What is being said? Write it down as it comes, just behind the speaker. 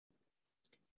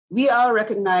We all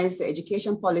recognize the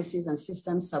education policies and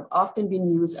systems have often been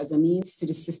used as a means to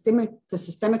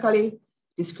systemically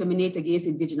discriminate against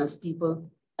Indigenous people,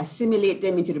 assimilate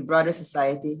them into the broader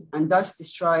society, and thus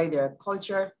destroy their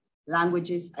culture,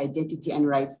 languages, identity, and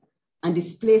rights, and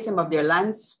displace them of their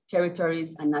lands,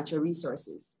 territories, and natural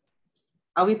resources.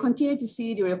 And we continue to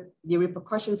see the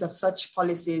repercussions of such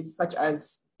policies, such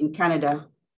as in Canada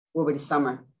over the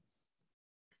summer.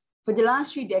 For the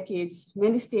last 3 decades,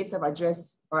 many states have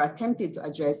addressed or attempted to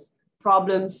address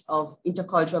problems of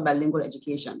intercultural bilingual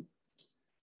education.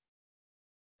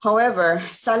 However,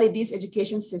 sadly, these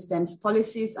education systems,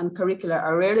 policies, and curricula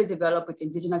are rarely developed with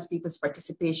Indigenous people's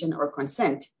participation or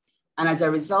consent, and as a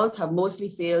result have mostly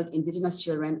failed Indigenous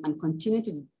children and continue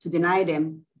to deny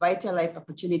them vital life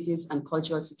opportunities and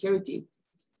cultural security.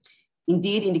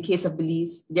 Indeed, in the case of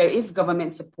Belize, there is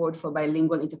government support for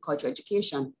bilingual intercultural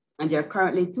education, and there are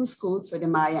currently 2 schools for the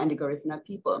Maya and the Garifuna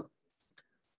people.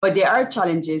 But there are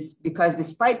challenges because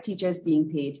despite teachers being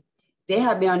paid, they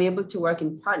have been unable to work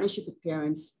in partnership with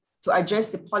parents to address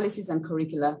the policies and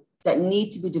curricula that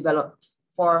need to be developed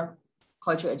for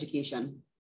cultural education.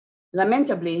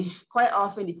 Lamentably, quite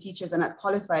often the teachers are not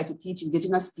qualified to teach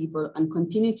Indigenous people and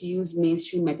continue to use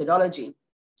mainstream methodology.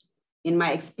 In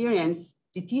my experience,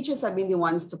 the teachers have been the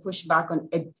ones to push back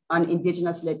on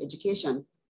Indigenous-led education,